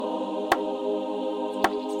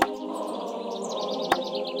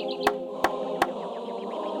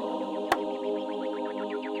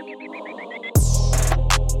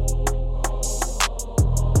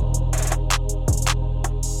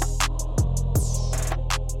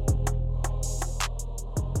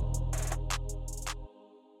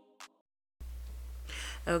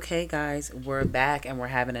Okay, guys, we're back and we're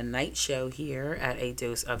having a night show here at A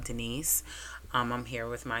Dose of Denise. I'm here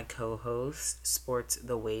with my co-host, Sports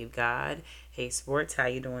the Wave God. Hey, Sports, how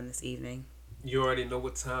you doing this evening? You already know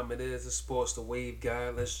what time it is. It's Sports the Wave Guy.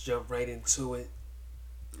 Let's jump right into it.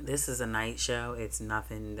 This is a night show. It's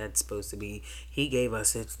nothing that's supposed to be. He gave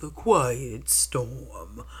us it's the quiet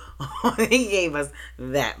storm. He gave us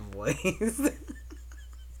that voice.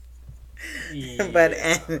 but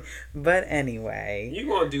Yeah. but anyway, You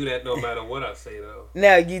gonna do that no matter what I say though.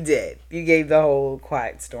 no, you did. You gave the whole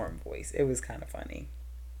quiet storm voice. It was kind of funny.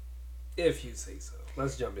 If you say so.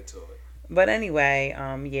 Let's jump into it. But anyway,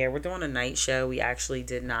 yeah, we're doing a night show. We actually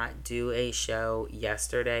did not do a show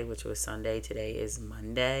yesterday, which was Sunday. Today is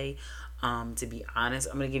Monday. To be honest,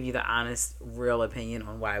 I'm gonna give you the honest, real opinion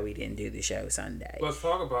on why we didn't do the show Sunday. Let's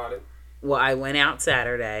talk about it. Well, I went out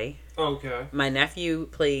Saturday. Okay. My nephew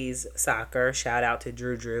plays soccer. Shout out to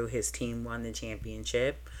Drew. His team won the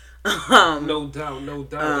championship. No doubt, no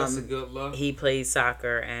doubt. That's a good luck. He plays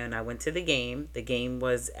soccer, and I went to the game. The game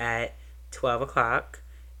was at 12 o'clock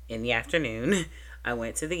in the afternoon. I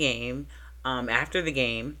went to the game. After the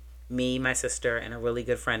game, me, my sister, and a really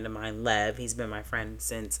good friend of mine, Lev, he's been my friend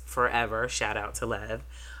since forever. Shout out to Lev.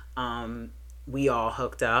 We all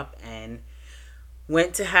hooked up and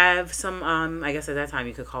went to have some, I guess at that time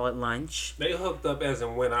you could call it lunch. They hooked up as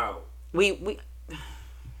in went out. We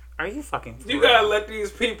are you fucking for You real? gotta let these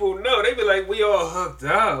people know. They be like, we all hooked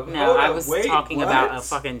up. No, Hold I up, was wait, talking what? about a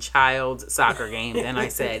fucking child's soccer game, and I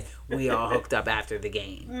said we all hooked up after the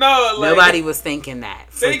game. No, like, Nobody was thinking that.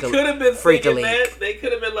 They could have been thinking Freak-a-leak. that. They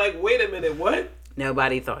could have been like, wait a minute, what?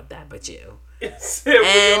 Nobody thought that but you. Said we all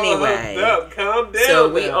Anyway, hooked up. Calm down. So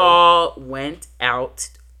we now. all went out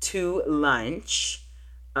to lunch.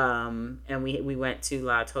 And we went to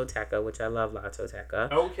La Toteca, which I love La Toteca.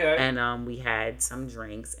 Okay. And we had some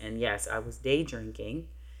drinks, and yes, I was day drinking.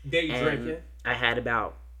 Day drinking. I had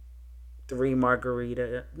about 3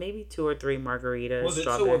 margaritas, maybe 2 or 3 margaritas. Was it 2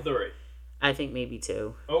 or 3? I think maybe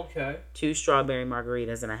 2. Okay. 2 strawberry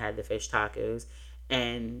margaritas, and I had the fish tacos,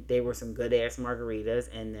 and they were some good ass margaritas.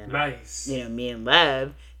 And then Nice. me and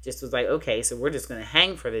Lev just was like, okay, so we're just gonna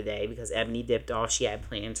hang for the day because Ebony dipped off. She had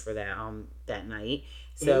plans for that night.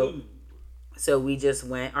 So we just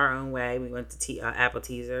went our own way. We went to Apple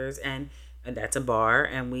Teasers, and that's a bar,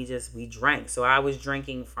 and we drank. So I was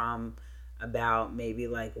drinking from about maybe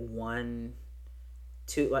like 2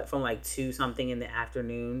 something in the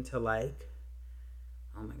afternoon to like,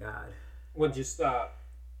 oh my god, When'd you stop?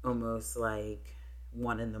 almost like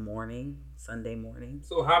 1 in the morning, Sunday morning.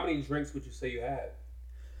 So how many drinks would you say you had?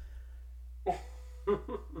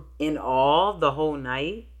 In all, the whole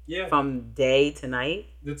night, Yeah. from day to night,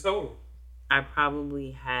 The total. I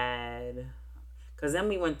probably had, because then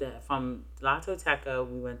we went from La Toteca,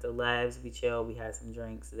 we went to Lev's, we chilled, we had some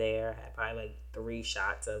drinks there, had probably like 3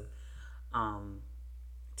 shots of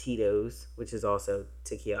Tito's, which is also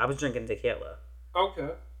tequila. I was drinking tequila.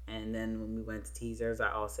 Okay. And then when we went to Teasers,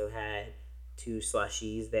 I also had 2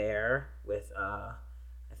 slushies there with, I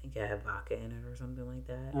think I had vodka in it or something like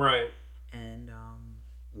that. Right. And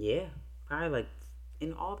yeah, probably like,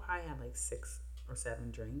 in all, probably had like 6 or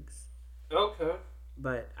 7 drinks. Okay.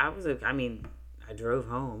 But I drove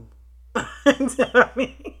home.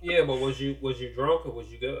 Yeah, but was you drunk or was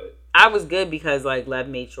you good? I was good because like Lev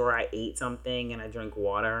made sure I ate something and I drank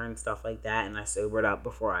water and stuff like that, and I sobered up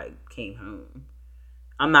before I came home.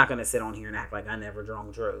 I'm not gonna sit on here and act like I never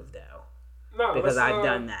drove though, No, because I've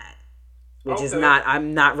done that, which is Okay. not.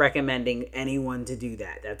 I'm not recommending anyone to do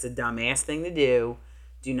that. That's a dumbass thing to do.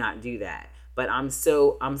 Do not do that. But I'm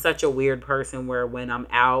such a weird person where when I'm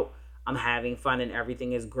out, I'm having fun and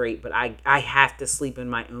everything is great, but I have to sleep in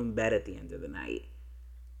my own bed at the end of the night.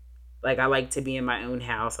 Like, I like to be in my own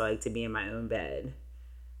house. I like to be in my own bed.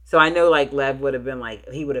 So I know, like, Lev would have been like,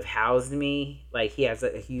 he would have housed me. Like, he has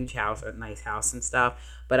a huge house, a nice house and stuff.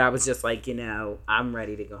 But I was just like, I'm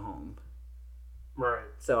ready to go home. Right.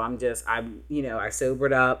 So I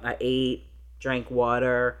sobered up, I ate, drank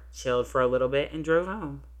water, chilled for a little bit, and drove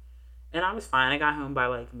home. And I was fine. I got home by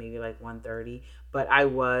like maybe like 1:30. But I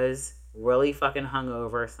was really fucking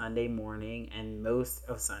hungover Sunday morning and most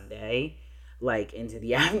of Sunday. Like into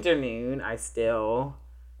the afternoon, I still...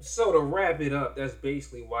 So to wrap it up, that's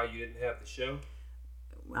basically why you didn't have the show?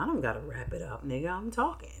 I don't gotta wrap it up, nigga. I'm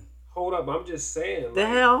talking. Hold up, I'm just saying. The like,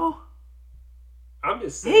 hell? I'm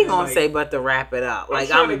just saying. He gonna like, say but to wrap it up.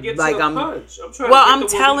 Like I'm trying to get to the I'm punch. I'm trying well, to I'm get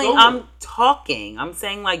to where telling, we I'm going. talking. I'm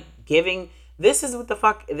saying like giving. This is what the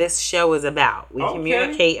fuck this show is about. We Okay.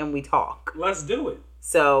 communicate and we talk. Let's do it.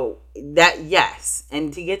 So that, yes,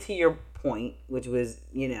 and to get to your point, which was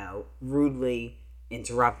rudely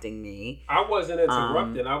interrupting me. I wasn't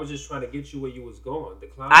interrupting. I was just trying to get you where you was going. The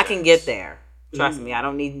climax. I can get there. Trust me, I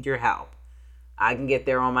don't need your help. I can get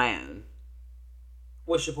there on my own.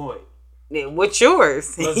 What's your point? What's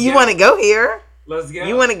yours? You Go. want to go here? Let's go.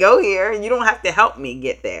 You want to go here? You don't have to help me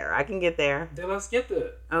get there. I can get there. Then let's get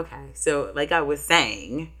there. Okay, so like I was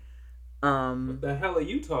saying, what the hell are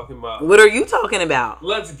you talking about? What are you talking about?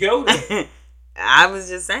 Let's go there. I was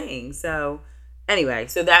just saying. So anyway,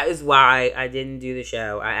 so that is why I didn't do the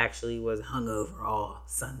show. I actually was hungover all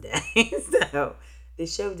Sunday, so the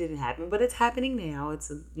show didn't happen. But it's happening now.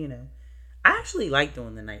 It's I actually like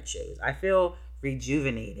doing the night shows. I feel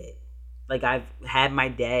rejuvenated. Like I've had my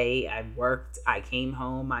day. I worked. I came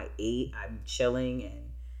home. I ate. I'm chilling,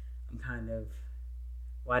 and I'm kind of.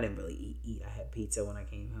 Well, I didn't really eat. I had pizza when I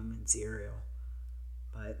came home and cereal.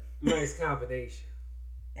 But nice combination.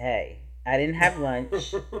 Hey, I didn't have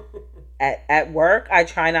lunch. At work, I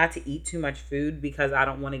try not to eat too much food because I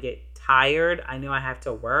don't want to get tired. I know I have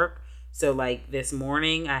to work. So like this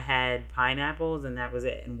morning, I had pineapples and that was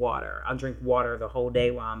it, and water. I'll drink water the whole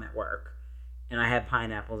day while I'm at work. And I have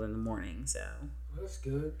pineapples in the morning, so. Well, that's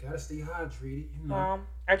good. Gotta stay hydrated, you know.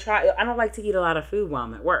 I don't like to eat a lot of food while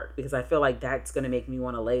I'm at work because I feel like that's gonna make me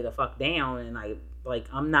want to lay the fuck down, and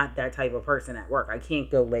I'm not that type of person at work. I can't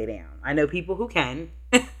go lay down. I know people who can,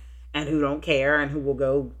 and who don't care, and who will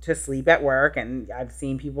go to sleep at work, and I've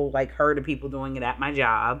seen people heard of people doing it at my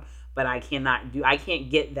job, but I can't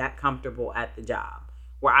get that comfortable at the job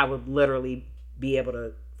where I would literally be able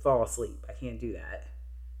to fall asleep. I can't do that.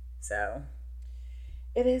 So.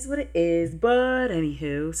 It is what it is, but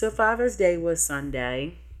anywho, so Father's Day was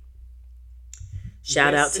Sunday.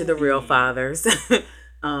 Shout out to the real fathers.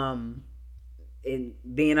 Being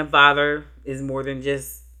a father is more than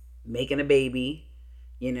just making a baby.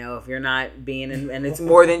 If you're not and it's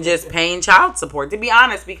more than just paying child support. To be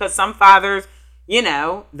honest, because some fathers,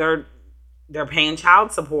 they're paying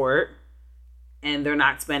child support and they're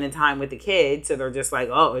not spending time with the kids, so they're just like,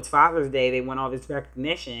 oh, it's Father's Day. They want all this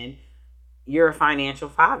recognition. You're a financial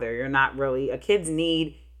father. You're not really. Kids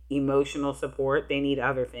need emotional support. They need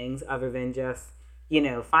other things other than just,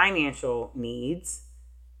 financial needs.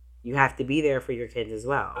 You have to be there for your kids as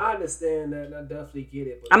well. I understand that, and I definitely get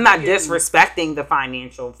it. But I'm not disrespecting the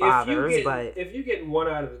financial fathers, but if you're getting one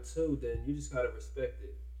out of the two, then you just gotta respect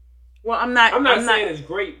it. Well, I'm not saying it's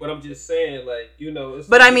great, but I'm just saying, it's.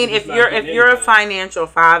 But I mean, if you're a financial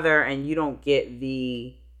father and you don't get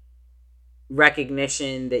the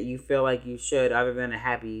recognition that you feel like you should, other than a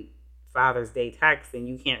happy Father's Day text, then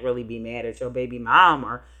you can't really be mad at your baby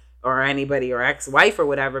mom or anybody or ex-wife or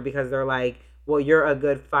whatever, because they're like, well, you're a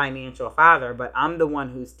good financial father, but I'm the one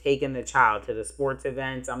who's taking the child to the sports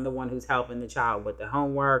events. I'm the one who's helping the child with the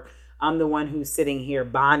homework. I'm the one who's sitting here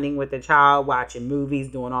bonding with the child, watching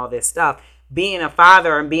movies, doing all this stuff. Being a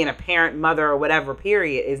father and being a parent, mother, or whatever,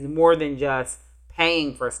 period, is more than just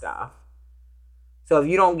paying for stuff. So if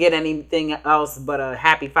you don't get anything else but a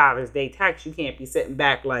happy Father's Day text, you can't be sitting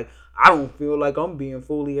back like, I don't feel like I'm being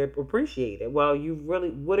fully appreciated. Well,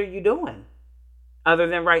 what are you doing? Other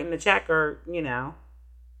than writing the check or,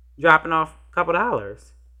 dropping off a couple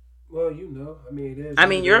dollars. Well, it is. I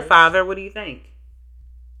mean, you're a father. What do you think?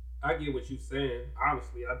 I get what you're saying.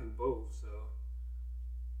 Obviously, I do both, so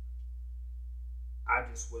I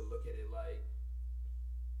just would look at it like,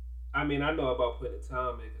 I know about putting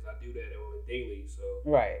time in because I do that on a daily. So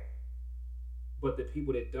right. But the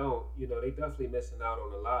people that don't, they definitely missing out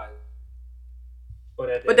on a lot.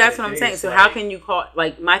 But that's what I'm saying. So how can you call?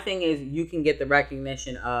 My thing is, you can get the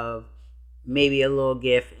recognition of maybe a little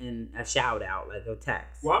gift and a shout out, like a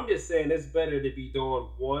text. Well, I'm just saying it's better to be doing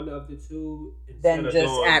one of the two than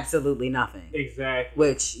just absolutely nothing. Exactly.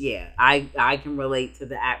 Which, yeah, I can relate to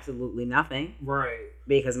the absolutely nothing. Right.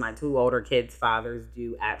 Because my two older kids' fathers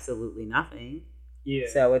do absolutely nothing. Yeah.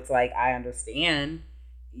 So it's like, I understand,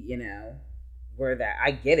 where that, I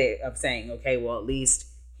get it of saying, okay, well, at least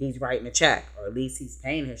he's writing a check, or at least he's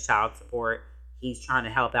paying his child support. He's trying to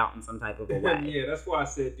help out in some type of a way. Yeah, that's why I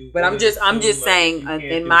said do. But I'm just saying,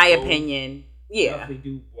 in my opinion, yeah. Definitely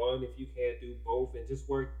do one if you can't do both, and just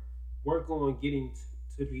work on getting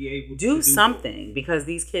to be able to do something both. Because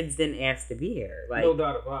these kids didn't ask to be here. No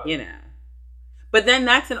doubt about it. But then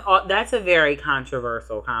that's a very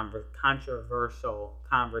controversial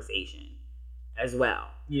conversation as well.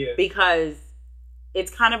 Yeah. Because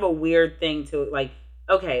it's kind of a weird thing to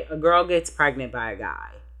okay, a girl gets pregnant by a guy.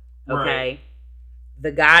 Okay. Right.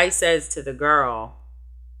 The guy says to the girl,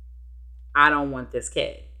 I don't want this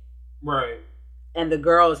kid. Right. And the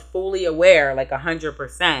girl is fully aware,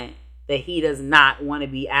 100%, that he does not want to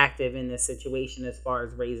be active in this situation as far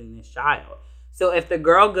as raising this child. So if the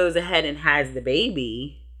girl goes ahead and has the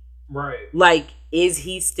baby, right. like, is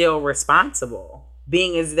he still responsible?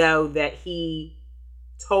 Being as though that he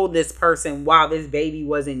told this person while this baby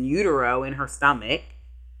was in utero in her stomach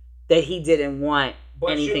that he didn't want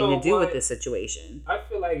But you anything know to do with what? this situation. I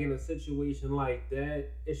feel like in a situation like that,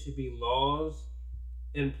 it should be laws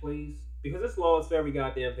in place because it's laws for every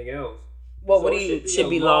goddamn thing else. Well, what So do it you should be a should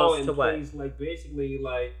be law laws in to what? place, like basically,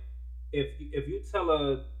 like if you tell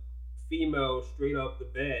a female straight up the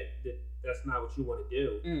bat that that's not what you want to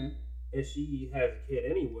do, and she has a kid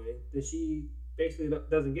anyway, then she basically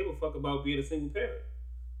doesn't give a fuck about being a single parent,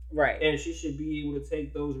 Right? and she should be able to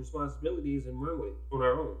take those responsibilities and run with it on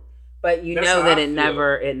her own. But you That's know how that I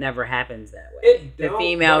feel. it never happens that way. It The don't,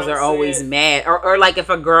 females but I'm are always saying, mad, or like if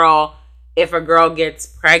a girl gets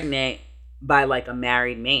pregnant by like a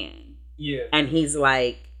married man, yeah, and he's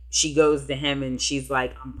like, she goes to him and she's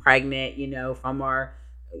like, I'm pregnant, from our,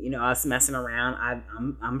 us messing around.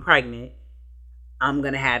 I'm pregnant. I'm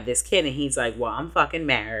gonna have this kid, and he's like, well, I'm fucking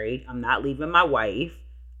married. I'm not leaving my wife.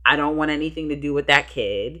 I don't want anything to do with that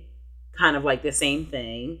kid. Kind of like the same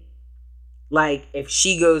thing. Like, if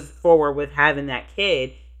she goes forward with having that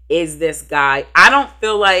kid, is this guy, I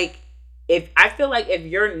feel like if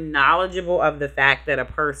you're knowledgeable of the fact that a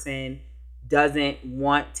person doesn't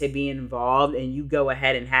want to be involved and you go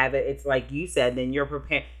ahead and have it, it's like you said, then you're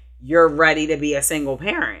prepared, you're ready to be a single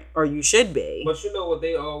parent, or you should be. But you know what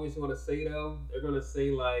they always want to say though? They're gonna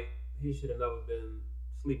say like he should have never been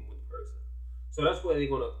sleeping with the person. So that's where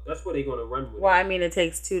they're gonna run with Well, it. I mean, it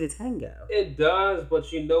takes two to tango. It does,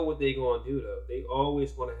 but you know what they're gonna do though. They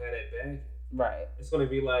always gonna have that back. Right. It's gonna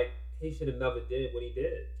be like he should have never did what he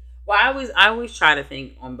did. Well, I always try to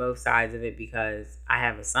think on both sides of it because I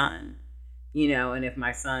have a son, and if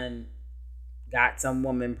my son got some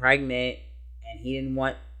woman pregnant and he didn't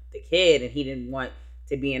want the kid and he didn't want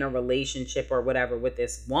to be in a relationship or whatever with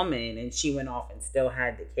this woman and she went off and still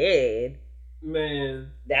had the kid,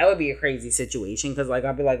 man, that would be a crazy situation because like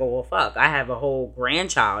I'd be like, oh well, fuck, I have a whole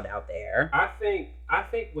grandchild out there. I think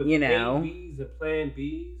with Plan B's and Plan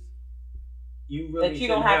B's, you really that you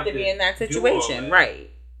don't have to be in that situation, right?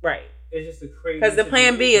 It's just a crazy because the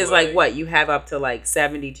Plan B is like what you have up to like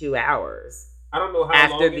 72 hours. I don't know how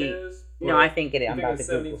long it is. No, I think it is. I'm about to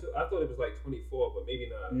 72? Google. I thought it was like 24, but maybe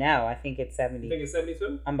not. No, I think it's 70. You think it's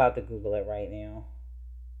 72? I'm about to Google it right now.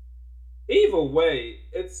 Either way,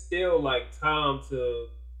 it's still like time to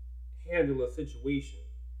handle a situation.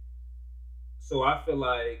 So I feel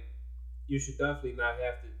like you should definitely not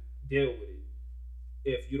have to deal with it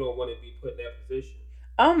if you don't want to be put in that position.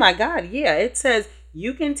 Oh my God, yeah. It says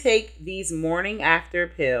you can take these morning after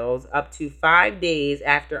pills up to 5 days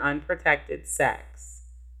after unprotected sex.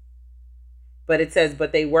 But it says,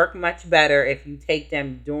 but they work much better if you take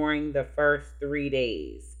them during the first 3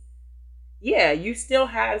 days. Yeah, you still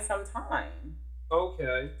have some time.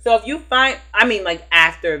 Okay. So if you find, like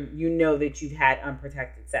after you know that you've had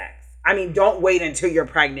unprotected sex. Don't wait until you're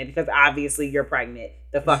pregnant because obviously you're pregnant.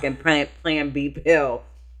 The fucking Plan B pill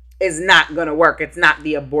is not going to work. It's not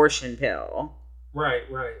the abortion pill. Right.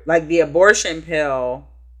 Like the abortion pill,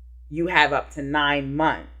 you have up to 9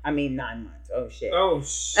 months. 9 months. Oh shit.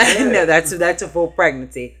 No, that's a full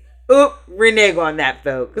pregnancy. Oop, renege on that,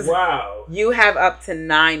 folks. Wow. You have up to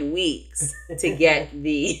 9 weeks to get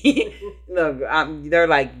the look. They're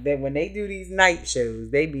like when they do these night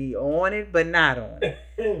shows, they be on it but not on it.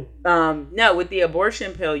 No, with the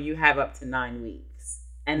abortion pill, you have up to 9 weeks,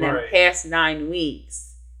 and then past 9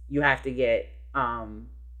 weeks, you have to get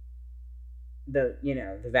the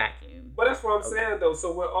vacuum. But that's what I'm saying though.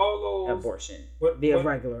 So with all those abortion,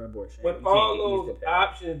 regular abortion, with all those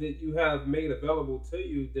options that you have made available to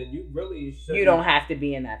you, then you really should. You don't have to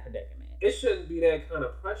be in that predicament. It shouldn't be that kind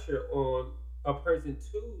of pressure on a person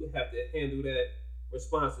to have to handle that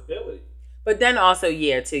responsibility. But then also,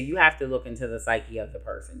 too, you have to look into the psyche of the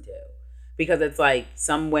person too, because it's like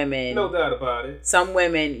some women, no doubt about it. Some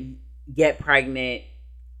women get pregnant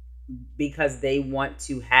because they want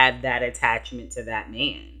to have that attachment to that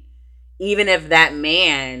man. Even if that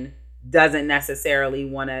man doesn't necessarily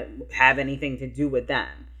want to have anything to do with them.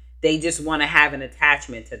 They just want to have an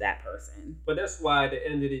attachment to that person. But that's why at the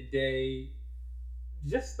end of the day,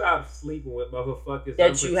 just stop sleeping with motherfuckers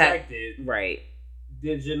that unprotected. You have, right.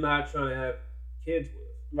 That you're not trying to have kids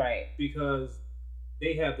with. Right. Because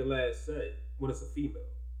they have the last say when it's a female.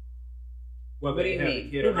 Whether what do you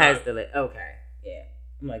mean? Who has the last? Okay. Yeah.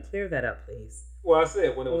 I'm like, clear that up, please. Well, I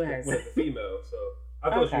said when it's a female, so I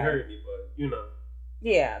thought you heard me, but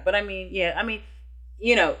Yeah, but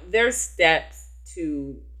there's steps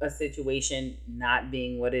to a situation not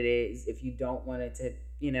being what it is if you don't want it to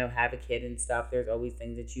have a kid and stuff, there's always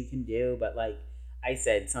things that you can do. But like I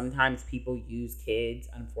said, sometimes people use kids,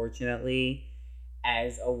 unfortunately,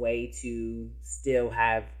 as a way to still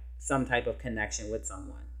have some type of connection with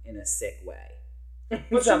someone in a sick way.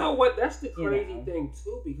 But So, you know what? That's the you crazy know, thing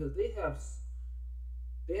too, because they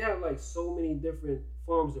have like so many different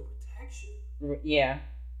forms of protection. yeah.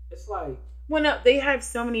 It's like Well, no, they have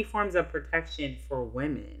so many forms of protection for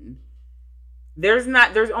women. There's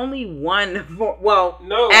only one for, well,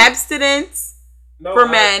 no, abstinence no, for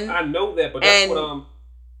I men I know that, and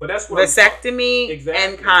but that's what I'm talking vasectomy and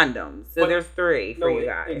exactly. condoms. So But there's three for no, you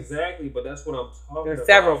guys. exactly. But that's what I'm talking There's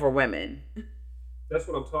several about. for women. That's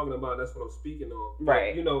what I'm talking about. That's what I'm speaking on. But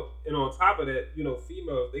Right. and on top of that,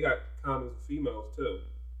 females they got condoms for females too.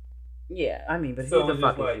 Yeah, I mean, but who So the it's just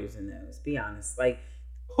fuck is like, using those? Be honest. Like,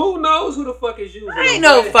 who knows who the fuck is using I ain't them?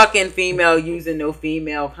 no What? fucking female using no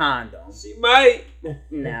female condom. She might.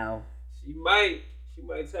 No. She might. She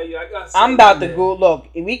might tell you, I got I'm something about in to there. go look.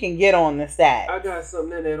 We can get on the stats. I got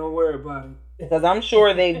something in there. Don't worry about it. Because I'm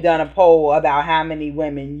sure they've done a poll about how many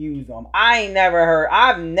women use them. I've never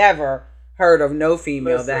heard of no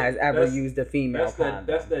female Listen, that has ever used a female condom.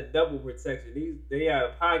 That's that double protection. They out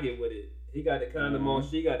of pocket with it. He got the condom on.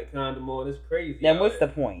 She got the condom on. It's crazy. Then what's the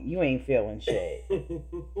point? You ain't feeling shit.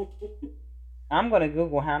 I'm gonna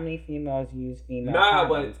Google how many females use female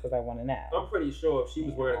condoms because I want to know. I'm pretty sure if she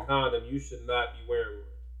was wearing a condom, you should not be wearing one.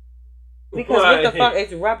 Because what the fuck?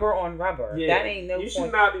 It's rubber on rubber. Yeah, that ain't no you point.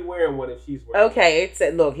 should not be wearing one if she's wearing one. Okay, it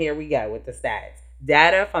said, look, here we go with the stats.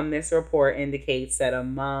 Data from this report indicates that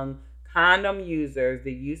among condom users,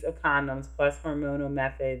 the use of condoms plus hormonal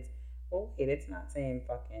methods. Oh, wait, it's not saying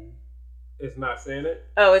fucking. It's not saying it?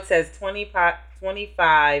 Oh, it says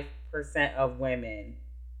 25% of women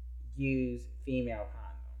use female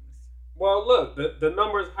condoms. Well, look, the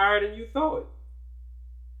number is higher than you thought.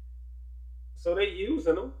 So they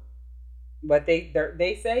using them. But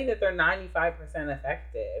they say that they're 95%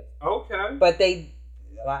 effective. Okay. But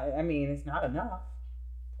it's not enough.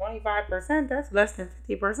 25%, that's less than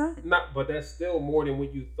 50%. But that's still more than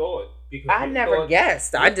what you thought. Because I never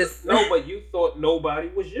guessed. But you thought nobody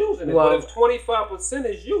was using it. Well, but if 25%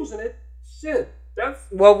 is using it, shit, that's...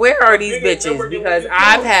 Well, where are these bitches? Because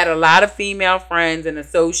I've had a lot of female friends and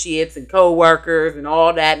associates and co-workers and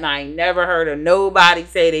all that, and I ain't never heard of nobody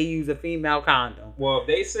say they use a female condom. Well, if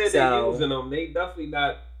they said they're using them, they definitely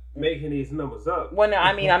not making these numbers up. Well, no,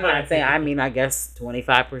 I'm not saying. I guess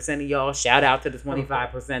 25% of y'all. Shout out to the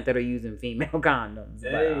 25% that are using female condoms.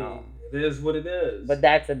 Hey, it is what it is. But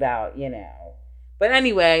that's about, But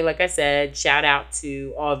anyway, like I said, shout out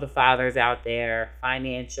to all the fathers out there,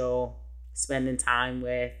 financial, spending time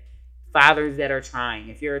with, fathers that are trying.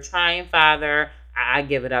 If you're a trying father, I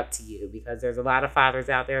give it up to you because there's a lot of fathers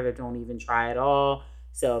out there that don't even try at all.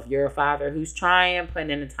 So if you're a father who's trying, putting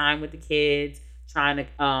in the time with the kids, trying to,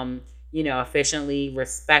 efficiently,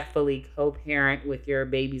 respectfully co-parent with your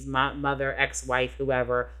baby's mother, ex-wife,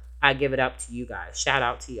 whoever, I give it up to you guys. Shout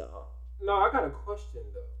out to y'all. No, I got a question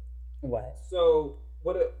though. What? So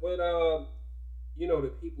what the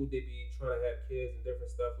people that be trying to have kids and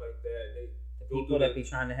different stuff like that. The people that be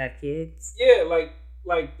trying to have kids? Yeah,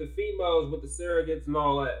 like the females with the surrogates and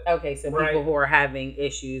all that. Okay, so people who are having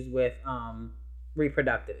issues with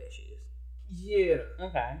reproductive issues. Yeah.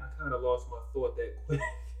 Okay. I kind of lost my thought that quick.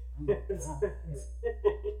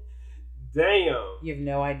 Damn. You have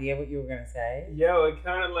no idea what you were gonna say? Yo, it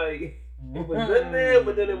kind of like it was in there,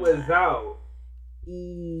 but then it was out.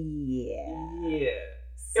 Yeah. Yeah.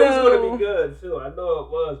 So, it was gonna be good too. I know it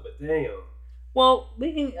was, but damn. Well,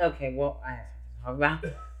 we can. Okay. Well, I have to talk about.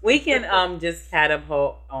 We can just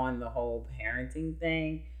catapult on the whole parenting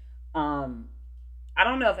thing. I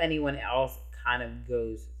don't know if anyone else kind of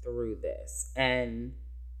goes through this and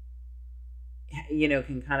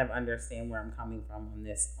can kind of understand where I'm coming from on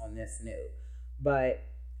this note. But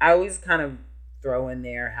I always kind of throw in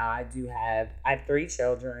there how I have 3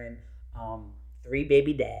 children, 3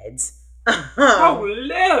 baby dads.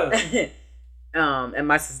 And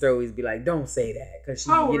my sister always be like, "Don't say that," because she'd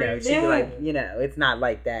be like, it's not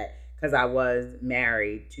like that because I was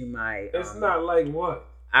married to my. It's not like what?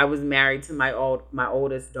 I was married to my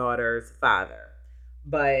oldest daughter's father,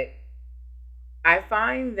 but I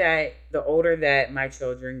find that the older that my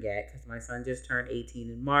children get, because my son just turned 18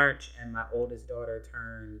 in March and my oldest daughter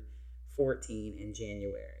turned 14 in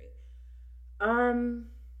January.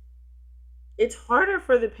 It's harder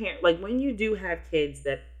for the parent. Like when you do have kids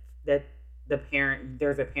that there's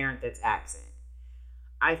a parent that's absent.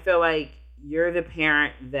 I feel like you're the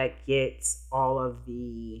parent that gets all of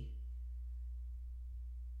the.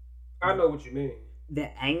 I know what you mean. The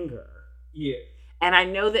anger. Yeah. And I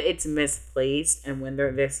know that it's misplaced, and when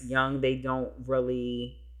they're this young, they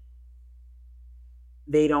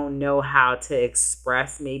don't know how to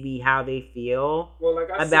express maybe how they feel Well, like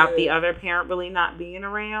I about the said, other parent really not being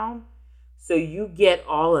around. So you get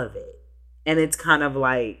all of it. And it's kind of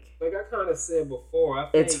like I kind of said before,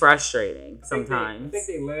 it's frustrating I think sometimes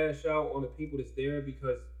they lash out on the people that's there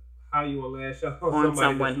because how you gonna lash out on on somebody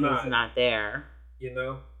someone that's who's not? not there. You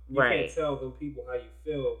know, you can't Right. tell them people how you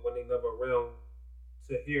feel when they never around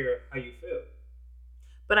to hear how you feel.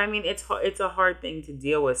 But I mean, it's a hard thing to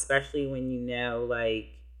deal with, especially when you know, like,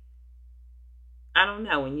 I don't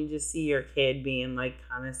know, when you just see your kid being like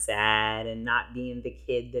kind of sad and not being the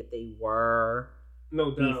kid that they were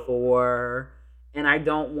No doubt. before. And I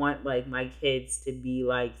don't want like my kids to be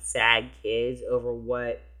like sad kids over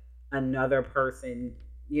what another person,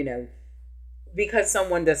 you know, because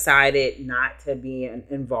someone decided not to be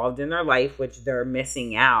involved in their life, which they're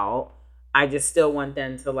missing out. I just still want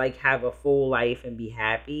them to like have a full life and be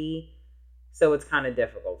happy. So it's kind of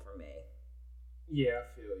difficult for me. Yeah,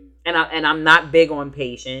 I feel you. And I'm not big on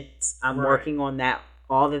patience. I'm Right. working on that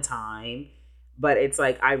all the time. But it's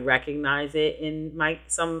like I recognize it in my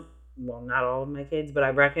some well, not all of my kids, but I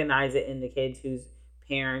recognize it in the kids whose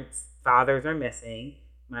parents, fathers are missing,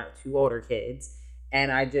 my two older kids.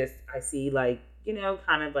 And I see like,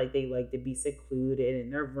 kind of like they like to be secluded in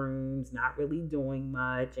their rooms, not really doing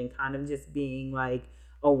much and kind of just being like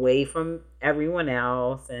away from everyone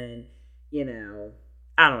else and, you know,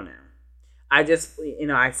 I don't know. I just,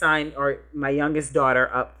 I signed or my youngest daughter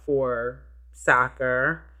up for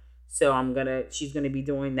soccer. So she's gonna be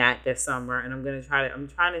doing that this summer, and I'm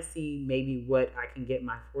trying to see maybe what I can get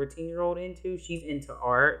my 14-year-old into. She's into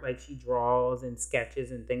art, like she draws and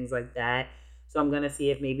sketches and things like that. So I'm gonna see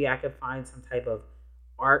if maybe I could find some type of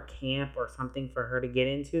art camp or something for her to get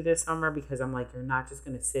into this summer because I'm like, you're not just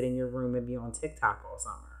gonna sit in your room and be on TikTok all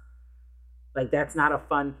summer. Like that's not a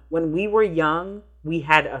fun. When we were young, we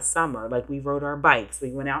had a summer. Like we rode our bikes,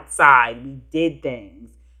 we went outside, we did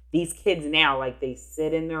things. These kids now, like they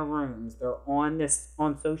sit in their rooms, they're on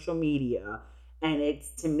social media, and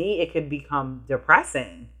it's to me it could become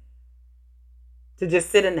depressing to just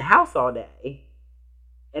sit in the house all day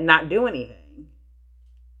and not do anything.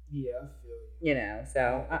 Yeah, I feel you. I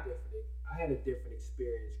So had a different I had a different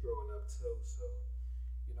experience growing up too, so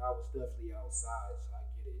I was definitely outside, so I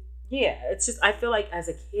get it. yeah, it's just I feel like as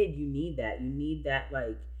a kid you need that. You need that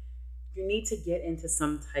like you need to get into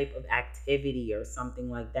some type of activity or something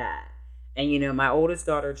like that. And my oldest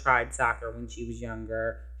daughter tried soccer when she was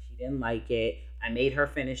younger. She didn't like it. I made her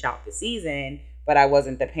finish out the season, but I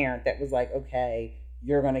wasn't the parent that was like, "Okay,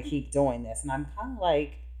 you're going to keep doing this." And I'm kind of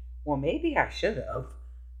like, "Well, maybe I should have.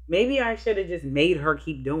 Maybe I should have just made her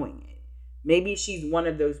keep doing it. Maybe she's one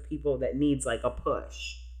of those people that needs like a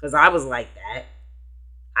push." Cuz I was like that.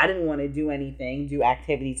 I didn't want to do anything, do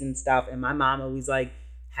activities and stuff. And my mom always like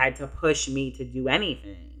had to push me to do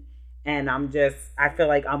anything. And I feel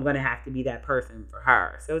like I'm going to have to be that person for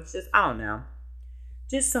her. So it's just, I don't know.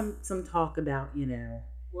 Just some talk about,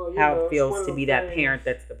 Well, how it it's feels one of to them be that things. parent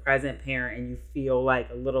that's the present parent and you feel like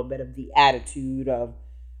a little bit of the attitude of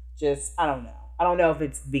just, I don't know. I don't know if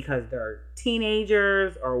it's because they're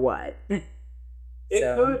teenagers or what. It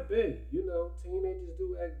So, could be, teenagers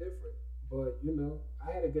do act different, but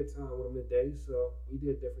I had a good time with them today, so we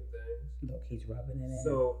did different things. look, he's rubbing it in.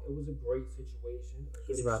 So it was a great situation, a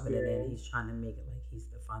good He's rubbing it in. He's experience. trying to make it like he's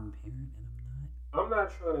the fun parent, and I'm not. I'm not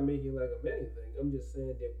trying to make it like I'm anything. I'm just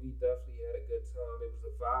saying that we definitely had a good time. It was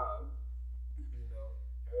a vibe, you know.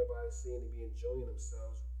 Everybody seemed to be enjoying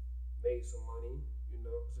themselves, made some money. It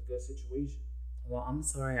was a good situation. Well, I'm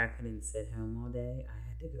sorry I couldn't sit home all day. I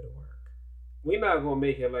had to go to work. We're not gonna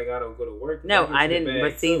make it like I don't go to work because I No, get I to the didn't. But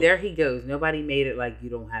bag see, too. there he goes. Nobody made it like you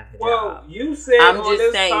don't have a Well, job. you said I'm on just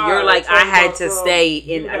this saying. You're pod like I talking had about to some stay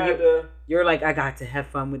in. you had to. You're like I got to have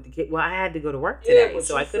fun with the kid. Well, I had to go to work Yeah, today, but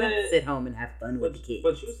so you I couldn't said sit home and have fun with but the kids.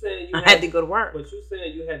 but you saying you I had had to go to work. but you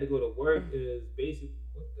saying you had to go to work is basically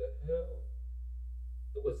what the hell?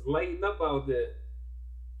 It was lighting up out there.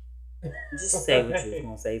 Just say what you was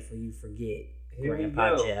gonna say for you forget, Here we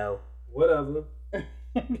Grandpa go. Joe. Whatever.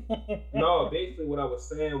 No, basically what I was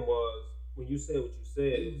saying was when you said what you said,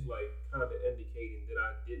 it was like kind of indicating that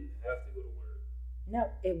I didn't have to go to work. No,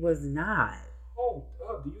 it was not. Hold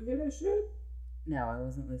up, do you hear that shit? No, I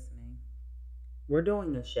wasn't listening. We're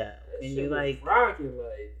doing a show. That Can shit you was like rocking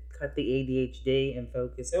like cut the ADHD and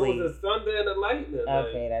focus, it was please? the thunder and the lightning. Okay,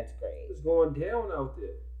 Like that's great. it's going down out there.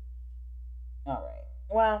 All right.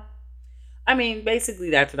 Well, I mean, basically,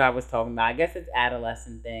 that's what I was talking about. I guess it's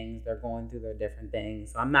adolescent things. They're going through their different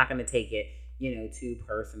things. So I'm not going to take it, too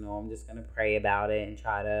personal. I'm just going to pray about it and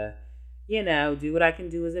try to, do what I can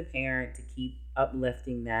do as a parent to keep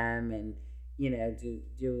uplifting them and,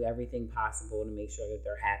 do everything possible to make sure that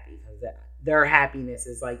they're happy because their happiness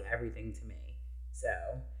is like everything to me. So,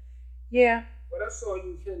 yeah. Well, that's all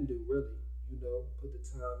you can do, really. Put the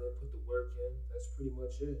time in, put the work in. That's pretty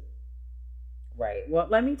much it. Right. Well,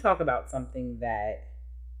 let me talk about something that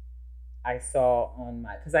I saw on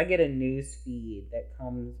my, because I get a news feed that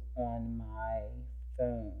comes on my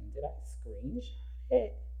phone. Did I screenshot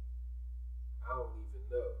it? I don't even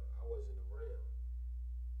know. I wasn't around.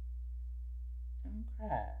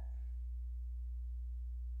 Okay.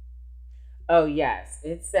 Oh yes,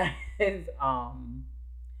 it says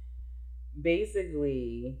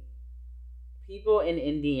basically people in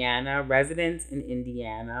Indiana, residents in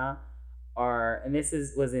Indiana are, and this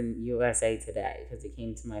is was in USA Today because it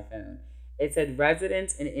came to my phone. It said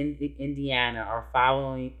residents in Indiana are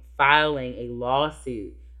filing a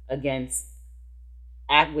lawsuit against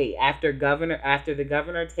after the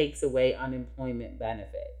governor takes away unemployment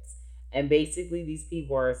benefits. And basically these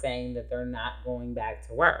people are saying that they're not going back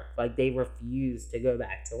to work. Like they refuse to go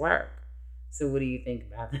back to work. So what do you think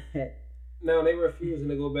about that? Now they refusing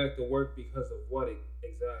to go back to work because of what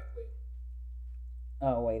exactly?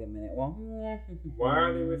 Oh, wait a minute. Well, why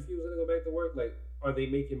are they refusing to go back to work? Like, are they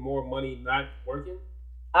making more money not working?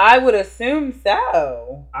 I would assume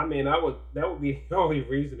so. I mean, I would. That would be the only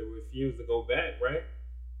reason to refuse to go back, right?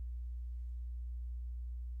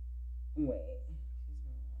 Wait.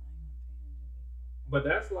 But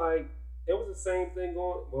that's like it was the same thing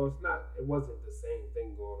going. Well, it's not. It wasn't the same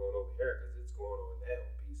thing going on over here because it's going on now,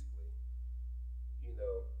 basically. You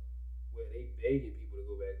know, where they begging people to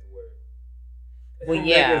go back to work. Well,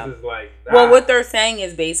 yeah. Is like, nah. Well, what they're saying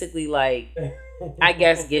is basically like, I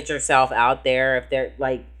guess get yourself out there. If they're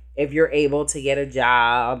like, if you're able to get a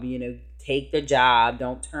job, take the job.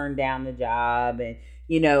 Don't turn down the job, and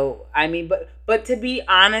I mean, but to be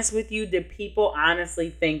honest with you, did people honestly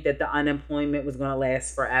think that the unemployment was going to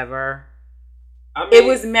last forever? I mean, it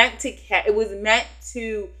was meant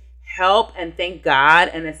to help and thank God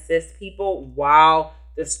and assist people while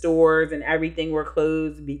the stores and everything were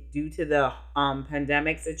closed due to the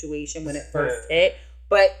pandemic situation when it first hit.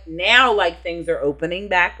 But now, like, things are opening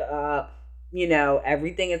back up.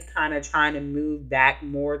 Everything is kind of trying to move back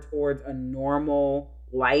more towards a normal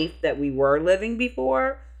life that we were living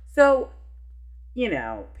before. So,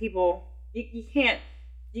 people, you can't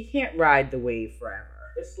ride the wave forever.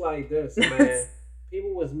 It's like this, man.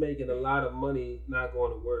 People was making a lot of money not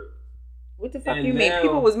going to work. What the fuck you mean?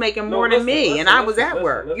 People was making more than me, and I was at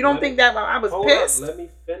work. You don't think that I was pissed? Let me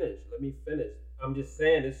finish. I'm just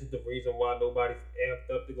saying this is the reason why nobody's amped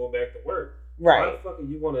up to go back to work. Right. Why the fuck are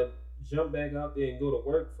you gonna jump back out there and go to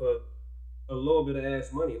work for a little bit of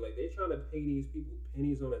ass money? Like they trying to pay these people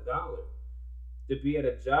pennies on a dollar to be at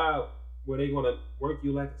a job where they gonna work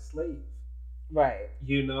you like a slave. Right.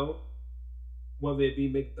 Whether it be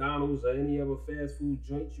McDonald's or any other fast food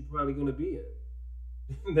joint you're probably gonna be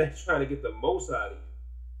in. They're trying to get the most out of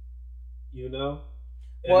you.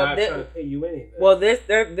 And not trying to pay you anything. Well,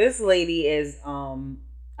 this lady is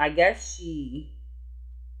I guess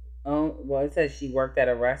it says she worked at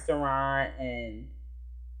a restaurant, and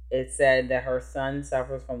it said that her son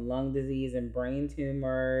suffers from lung disease and brain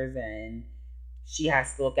tumors, and she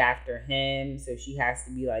has to look after him, so she has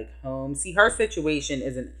to be like home. See, her situation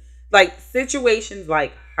isn't like situations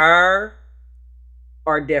like her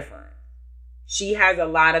are different. She has a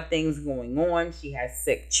lot of things going on. She has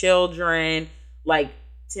sick children. Like,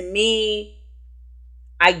 to me,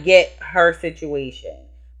 I get her situation.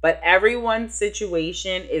 But everyone's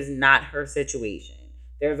situation is not her situation.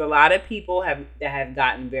 There's a lot of people that have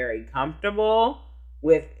gotten very comfortable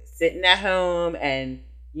with sitting at home and,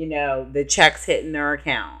 the checks hitting their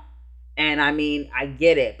account. And I mean, I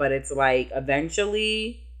get it. But it's like,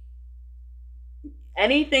 eventually,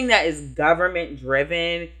 anything that is government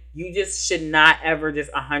driven, you just should not ever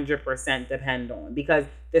just 100% depend on, because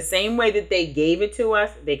the same way that they gave it to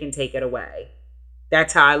us, they can take it away.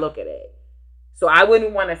 That's how I look at it. So I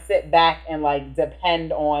wouldn't want to sit back and like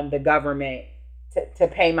depend on the government to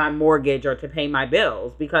pay my mortgage or to pay my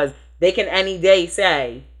bills, because they can any day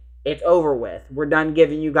say it's over with. We're done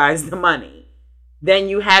giving you guys the money. Then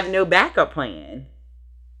you have no backup plan.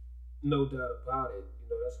 No doubt about it.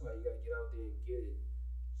 That's why you got to get out there and get it.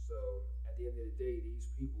 So at the end of the day, these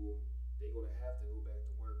people, they're going to have to go back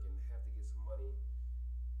to work and have to get some money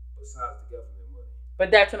besides the government money.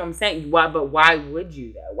 But that's what I'm saying. Why would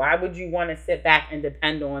you though? Why would you want to sit back and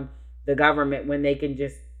depend on the government when they can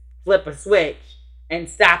just flip a switch and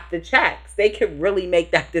stop the checks? They could really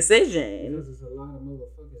make that decision. Because there's a lot of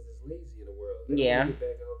motherfuckers that's lazy in the world. They yeah. Get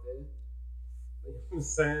back out there. I'm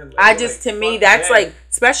saying I like just, to me, fuck that's that. like,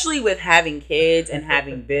 especially with having kids and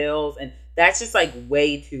having bills, and that's just like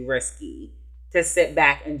way too risky to sit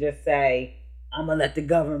back and just say, I'm gonna let the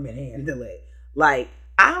government handle it. Like,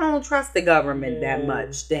 I don't trust the government that Man,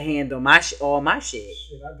 much to handle all my shit.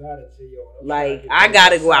 shit, I got a JO. I'm trying to Like, get I that little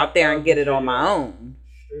gotta go out side there and get hustle it on my JO. own.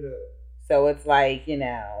 Straight up. So it's like,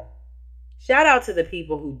 shout out to the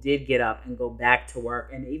people who did get up and go back to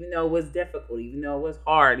work. And even though it was difficult, even though it was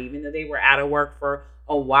hard, even though they were out of work for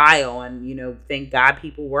a while, and, thank God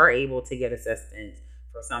people were able to get assistance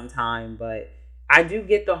for some time. But I do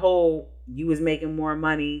get the whole, you was making more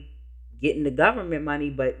money getting the government money,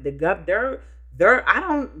 but they're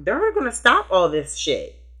gonna stop all this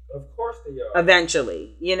shit Of course they are.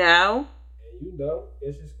 eventually, And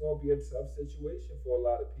it's just going to be a tough situation for a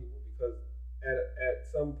lot of people because at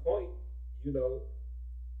some point, you know,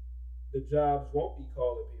 the jobs won't be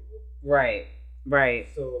calling people. Right. Right.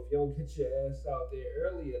 So if you don't get your ass out there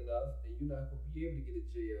early enough, then you're not going to be able to get a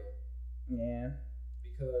job Yeah.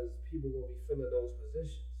 because people will be filling those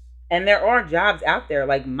positions. And there are jobs out there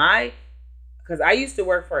like because I used to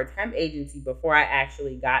work for a temp agency before I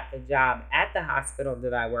actually got the job at the hospital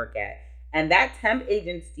that I work at. And that temp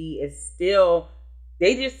agency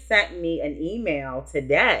they just sent me an email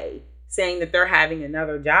today saying that they're having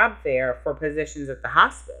another job fair for positions at the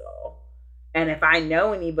hospital. And if I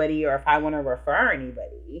know anybody or if I want to refer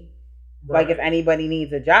anybody, Right. like if anybody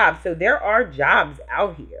needs a job. So there are jobs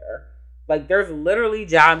out here. Like, there's literally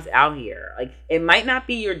jobs out here. Like, it might not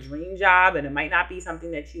be your dream job and it might not be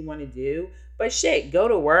something that you want to do, but shit, go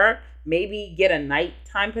to work. Maybe get a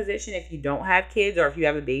nighttime position if you don't have kids, or if you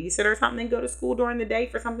have a babysitter or something, go to school during the day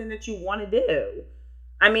for something that you want to do.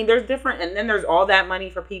 I mean, there's different, and then there's all that money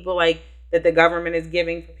for people like that the government is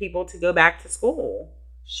giving for people to go back to school.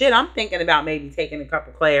 Shit, I'm thinking about maybe taking a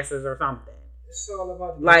couple classes or something. It's all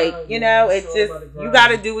about the Like, grind, it's just, you got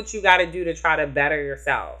to do what you got to do to try to better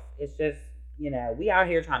yourself. It's just, we out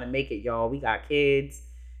here trying to make it, y'all. We got kids.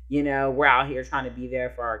 We're out here trying to be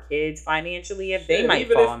there for our kids financially if they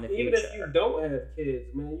might fall in the future. Even if you don't have kids,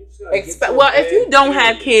 man, you just gotta if you don't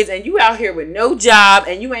have kids and you out here with no job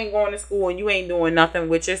and you ain't going to school and you ain't doing nothing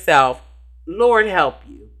with yourself, Lord help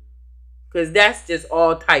you. Because that's just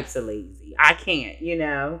all types of lazy. I can't,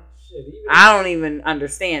 I don't even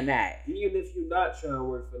understand that. Even if you're not trying to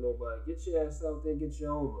work for nobody, get your ass out there and get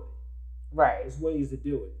your own money. Right. There's ways to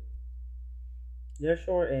do it. There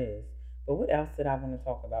sure is. But what else did I want to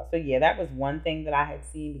talk about? So yeah, that was one thing that I had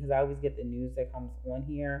seen because I always get the news that comes on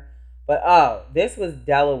here. But this was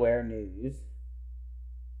Delaware news,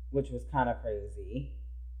 which was kind of crazy.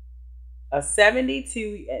 A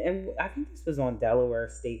 72, and I think this was on Delaware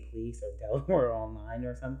State Police or Delaware Online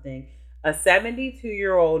or something. A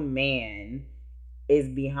 72-year-old man is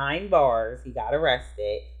behind bars. He got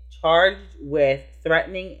arrested, charged with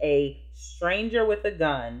threatening a stranger with a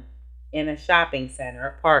gun in a shopping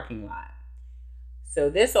center parking lot. So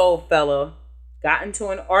this old fella got into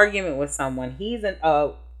an argument with someone. He's an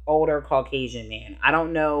older Caucasian man. I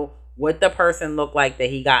don't know what the person looked like that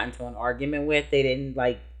he got into an argument with. They didn't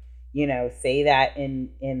say that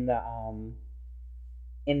in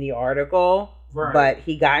the article. Right. But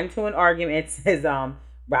he got into an argument. It says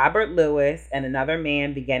Robert Lewis and another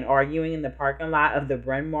man began arguing in the parking lot of the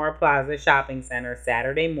Bryn Mawr Plaza shopping center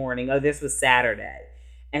Saturday morning. Oh, this was Saturday.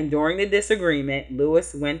 And during the disagreement,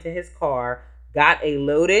 Lewis went to his car, got a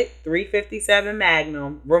loaded .357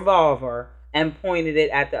 Magnum revolver, and pointed it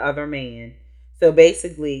at the other man. So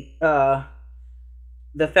basically, the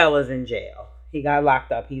fella's in jail. He got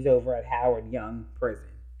locked up. He's over at Howard Young Prison,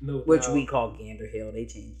 which we call Gander Hill. They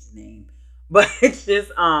changed the name. But it's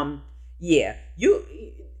just, yeah.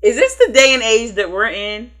 Is this the day and age that we're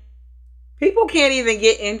in? People can't even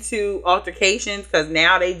get into altercations because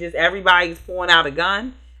now everybody's pulling out a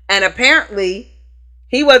gun. And apparently,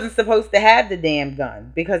 he wasn't supposed to have the damn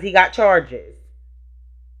gun because he got charges.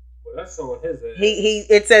 Well, that's on his ass.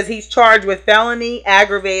 It says he's charged with felony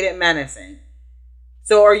aggravated menacing.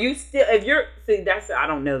 So are you still, I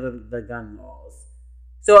don't know the gun laws.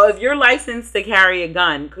 So if you're licensed to carry a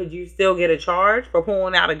gun, could you still get a charge for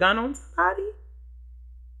pulling out a gun on somebody?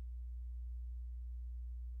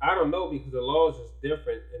 I don't know because the laws is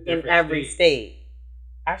different in every state.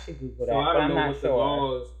 I should Google that, I don't but I'm know not what sure. the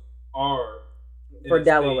laws are for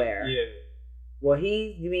Delaware. Yeah. Well,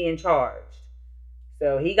 he's being charged.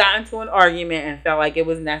 So he got into an argument and felt like it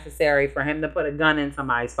was necessary for him to put a gun in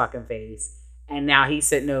somebody's fucking face. And now he's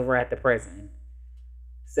sitting over at the prison.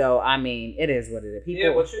 So, I mean, it is what it is.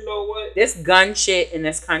 Yeah, but you know what? This gun shit in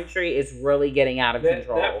this country is really getting out of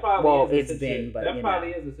control. That probably it's been, but that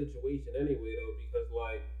probably is a situation anyway, though, because,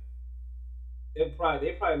 like, they probably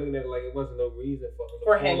looking at it like it wasn't no reason for him to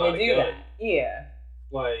For him pull to out a do gun. that. Yeah.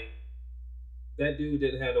 Like that dude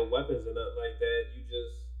didn't have no weapons or nothing like that. You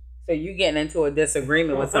just So you getting into a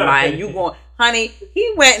disagreement with somebody and you going, honey,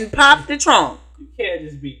 he went and popped the trunk. you can't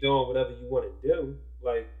just be doing whatever you want to do.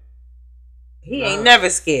 Like He ain't nah, never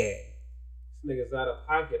scared. this nigga's out of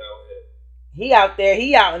pocket out here. He out there,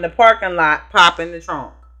 he out in the parking lot popping the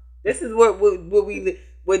trunk. This is what we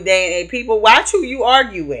with day and people watch who you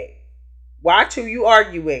argue with. Watch who you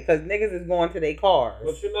argue with, cause niggas is going to their cars.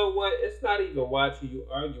 But you know what? It's not even watching you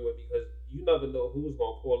argue with because you never know who's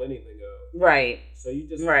gonna pull anything out. Right. So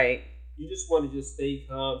right. you just want to just stay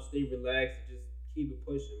calm, stay relaxed, and just keep it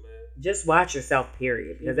pushing, man. Just watch yourself,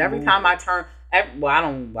 period. Because Keep every moving. time I turn, well, I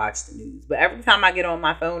don't watch the news, but every time I get on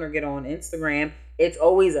my phone or get on Instagram, it's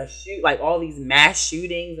always a shoot, like all these mass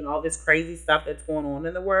shootings and all this crazy stuff that's going on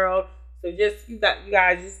in the world. So just you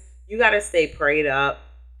guys just you got to stay prayed up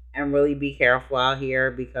and really be careful out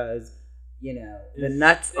here because the And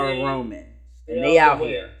nuts are roaming stay and they out out the way.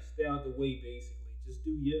 here. Stay out the way, basically. Just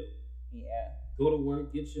do you. Yeah. Go to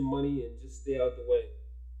work, get your money, and just stay out the way.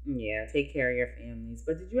 Yeah, take care of your families.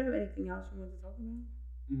 But did you have anything else you wanted to talk about?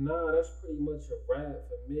 Nah, that's pretty much a wrap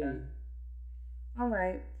for me. Okay. All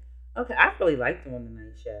right. Okay, I really like doing the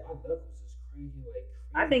night show. My knuckles is crazy like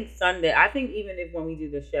crazy. I think Sunday. I think even if when we do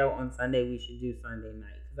the show on Sunday, we should do Sunday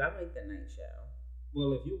night because I like the night show.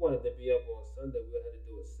 Well, if you wanted to be up on Sunday, we'll have to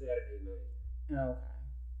do it Saturday night. Okay.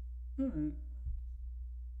 All right.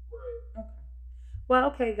 Right. Okay. Well,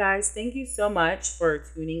 okay, guys, thank you so much for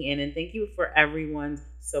tuning in and thank you for everyone's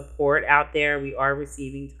support out there. We are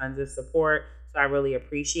receiving tons of support, so I really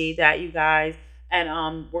appreciate that, you guys.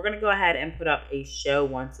 And we're gonna go ahead and put up a show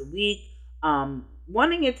once a week.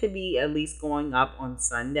 Wanting it to be at least going up on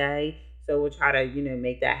Sunday, so we'll try to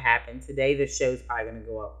make that happen. Today, the show's probably gonna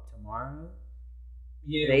go up tomorrow.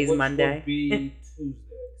 Yeah, Today's which Monday. would be Tuesday.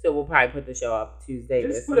 So we'll probably put the show up Tuesday.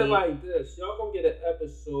 Just this put it week. like this: y'all gonna get an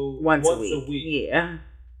episode Once a week. Yeah.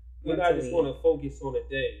 We're Once not a just week. gonna focus on a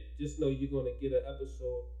day. Just know you're gonna get an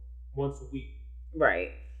episode once a week.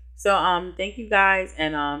 Right. So thank you guys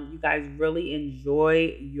and you guys really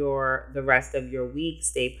enjoy the rest of your week.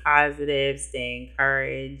 Stay positive, stay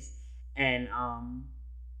encouraged and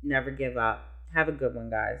never give up. Have a good one,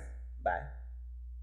 guys. Bye.